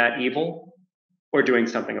perpetuating that evil or doing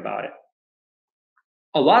something about it.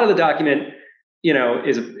 A lot of the document,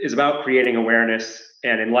 is about creating awareness,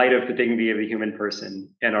 and in light of the dignity of the human person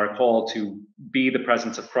and our call to be the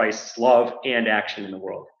presence of Christ's love and action in the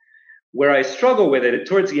world. Where I struggle with it,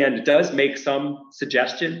 towards the end, it does make some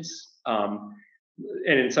suggestions, and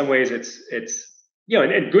in some ways it's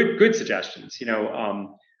and good suggestions.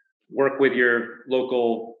 Work with your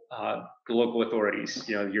local authorities,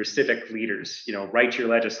 your civic leaders, write to your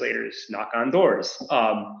legislators, knock on doors,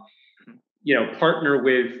 partner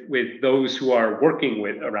with those who are working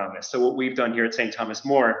with around this. So what we've done here at St. Thomas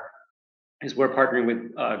More is we're partnering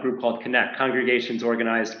with a group called Connect, Congregations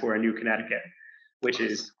Organized for a New Connecticut, which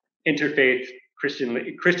is interfaith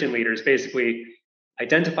Christian leaders basically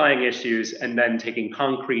identifying issues and then taking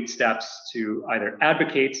concrete steps to either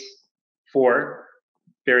advocate for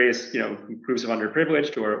various, groups of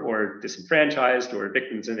underprivileged or disenfranchised or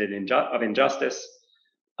victims of injustice.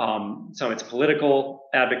 Some of it's political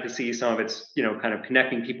advocacy, some of it's, kind of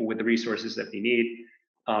connecting people with the resources that they need.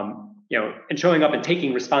 and showing up and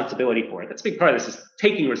taking responsibility for it. That's a big part of this, is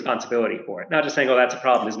taking responsibility for it, not just saying, "Oh, that's a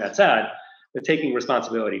problem, isn't that sad?" but taking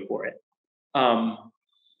responsibility for it.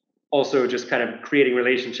 Also, just kind of creating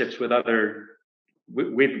relationships with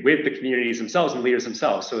with the communities themselves and leaders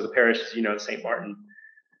themselves. So the parish,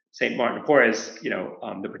 St. Martin de Porres,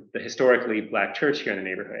 the historically Black church here in the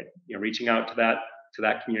neighborhood, reaching out to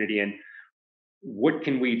that community, and what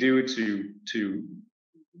can we do to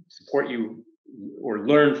support you or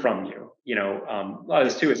learn from you? A lot of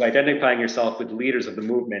this too is identifying yourself with leaders of the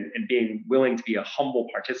movement and being willing to be a humble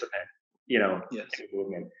participant, Yes. in the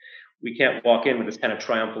movement. We can't walk in with this kind of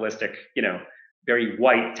triumphalistic, very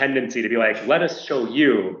white tendency to be like, let us show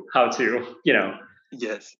you how to,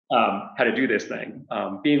 Yes. how to do this thing.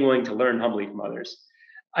 Being willing to learn humbly from others.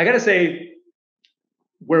 I got to say,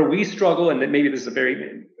 where we struggle, and that maybe this is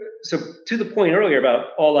so to the point earlier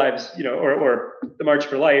about all lives, or the March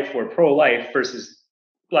for Life or pro-life versus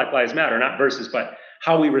Black Lives Matter, not versus, but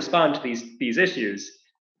how we respond to these issues.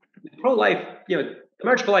 Pro-life, the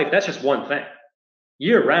March for Life, that's just one thing.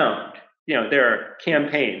 Year round, there are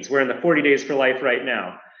campaigns. We're in the 40 Days for Life right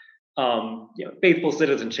now. Faithful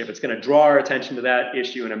citizenship, it's going to draw our attention to that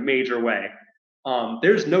issue in a major way.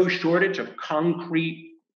 There's no shortage of concrete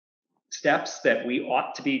steps that we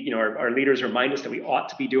ought to be, our leaders remind us that we ought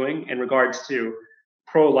to be doing in regards to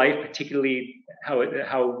pro-life, particularly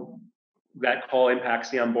how that call impacts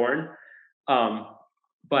the unborn.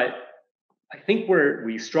 But I think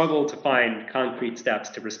we struggle to find concrete steps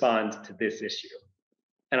to respond to this issue.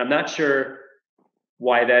 And I'm not sure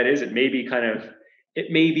why that is. It may be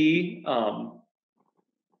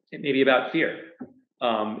about fear.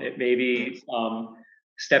 It may be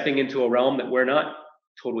stepping into a realm that we're not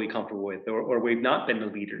totally comfortable with, or we've not been the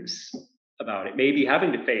leaders about. It may be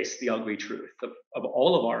having to face the ugly truth of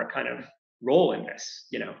all of our kind of role in this,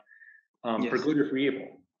 for good or for evil.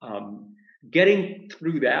 Getting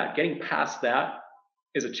through that, getting past that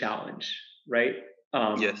is a challenge, right?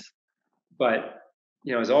 Yes. But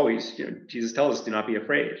as always, Jesus tells us, do not be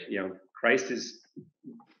afraid. Christ is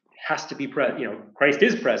Christ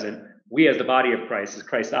is present. We as the body of Christ, as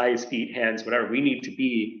Christ's eyes, feet, hands, whatever, we need to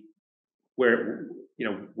be where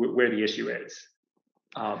the issue is.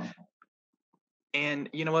 And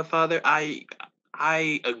you know what, Father, I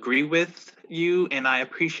agree with you, and I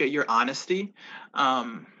appreciate your honesty.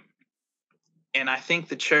 And I think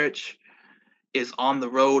the church is on the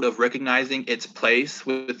road of recognizing its place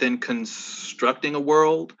within constructing a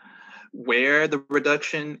world where the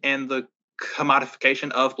reduction and the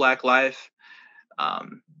commodification of Black life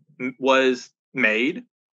was made.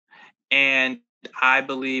 And I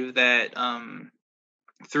believe that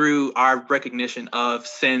through our recognition of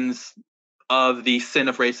sins, of the sin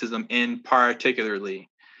of racism in particularly,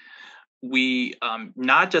 we,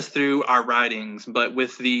 not just through our writings, but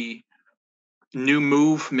with the new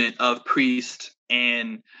movement of priests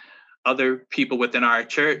and other people within our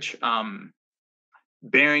church,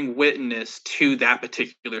 bearing witness to that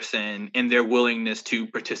particular sin and their willingness to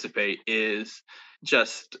participate is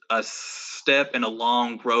just a step in a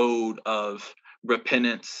long road of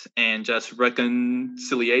repentance and just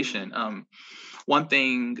reconciliation. One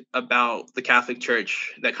thing about the Catholic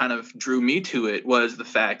Church that kind of drew me to it was the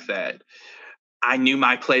fact that I knew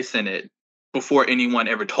my place in it before anyone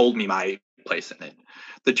ever told me my place in it.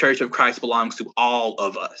 The Church of Christ belongs to all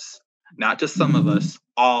of us, not just some of us,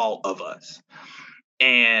 all of us.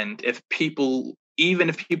 And even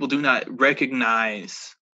if people do not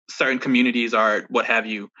recognize certain communities or what have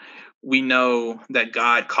you, we know that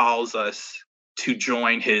God calls us to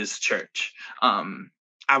join his church.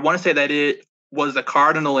 I want to say that it was the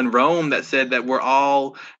cardinal in Rome that said that we're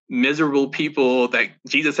all miserable people that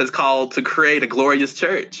Jesus has called to create a glorious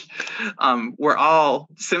church. We're all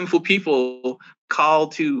sinful people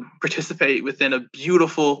called to participate within the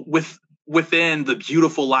beautiful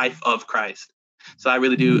life of Christ. So I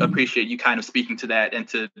really do appreciate you kind of speaking to that and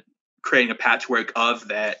to creating a patchwork of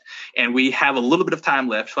that. And we have a little bit of time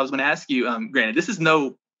left. So I was going to ask you, granted, this is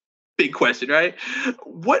no big question, right?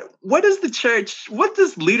 What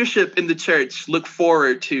does leadership in the church look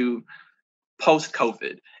forward to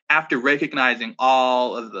post-COVID, after recognizing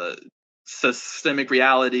all of the systemic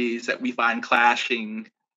realities that we find clashing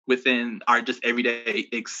within our just everyday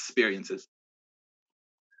experiences?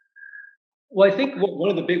 Well, I think one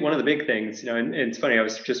of the big things, and it's funny, I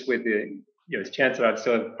was just with the, as chancellor, I'm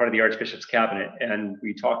still part of the Archbishop's cabinet, and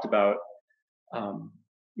we talked about,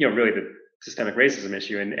 really the systemic racism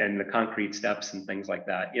issue and the concrete steps and things like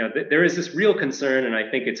that. There is this real concern, and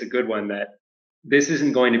I think it's a good one, that this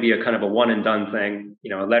isn't going to be a kind of a one and done thing.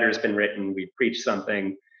 A letter's been written, we preached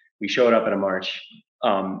something, we showed up at a march.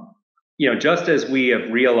 just as we have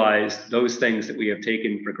realized those things that we have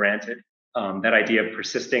taken for granted, that idea of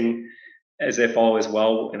persisting as if all is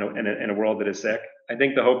well in a world that is sick, I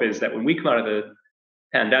think the hope is that when we come out of the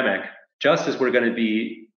pandemic, just as we're going to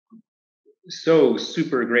be so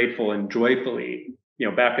super grateful and joyfully,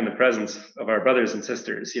 back in the presence of our brothers and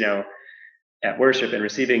sisters, at worship and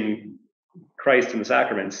receiving Christ in the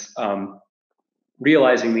sacraments,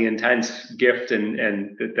 realizing the intense gift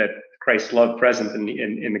and that Christ's love present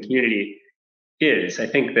in the community is. I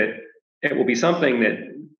think that it will be something that,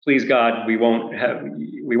 please God, we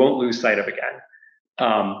won't lose sight of again,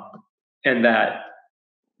 and that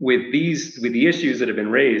with the issues that have been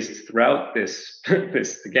raised throughout this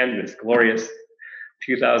glorious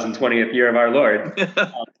 2020th year of our Lord,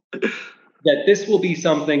 that this will be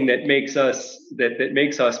something that makes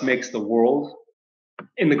the world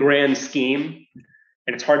in the grand scheme.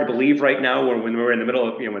 And it's hard to believe right now when we're in the middle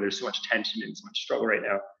of, when there's so much tension and so much struggle right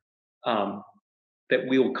now, that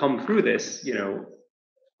we will come through this,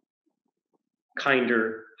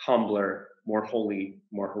 kinder, humbler, more holy,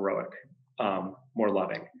 more heroic, more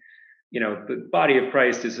loving. The body of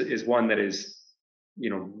Christ is one that is,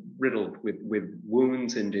 riddled with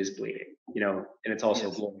wounds and is bleeding, and it's also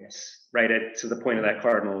glorious, right? To the point of that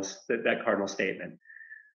cardinal statement.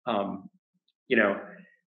 So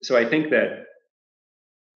I think that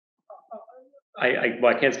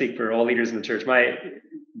I can't speak for all leaders in the church.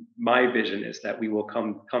 My vision is that we will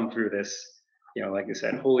come through this, like I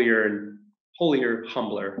said, holier,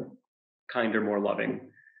 humbler, kinder, more loving,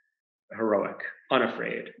 heroic,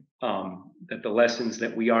 unafraid. That the lessons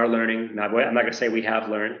that we are learning, I'm not going to say we have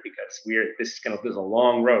learned, because this is a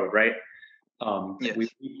long road, right? We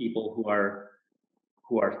see people who are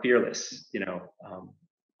fearless,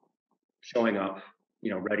 showing up,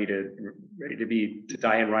 ready to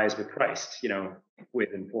die and rise with Christ, with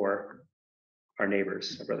and for our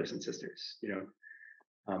neighbors, our brothers and sisters,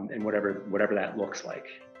 and whatever that looks like.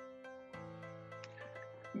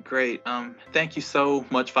 Great. Thank you so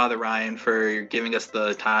much, Father Ryan, for giving us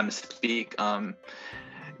the time to speak.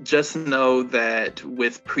 Just know that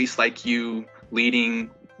with priests like you leading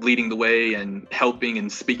the way and helping and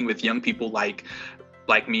speaking with young people like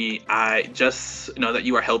me, I just know that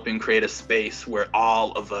you are helping create a space where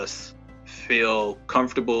all of us feel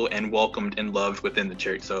comfortable and welcomed and loved within the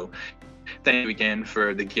church. So thank you again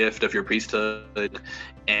for the gift of your priesthood.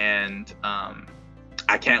 And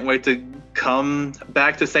I can't wait to come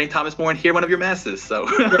back to St. Thomas More and hear one of your masses. So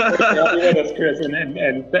that's Chris,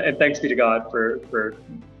 and thanks be to God for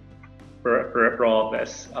all of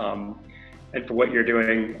this, and for what you're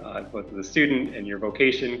doing, both as a student and your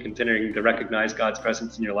vocation, continuing to recognize God's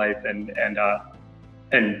presence in your life, and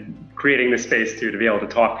creating this space to be able to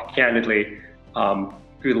talk candidly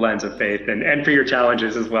through the lens of faith, and for your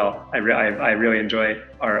challenges as well. I really enjoy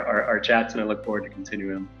our chats, and I look forward to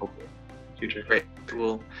continuing them, hopefully, in the future. Great.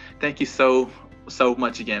 Well, thank you so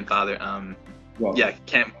much again, Father.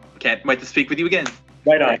 Can't wait to speak with you again.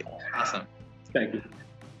 Right on. Awesome. Thank you.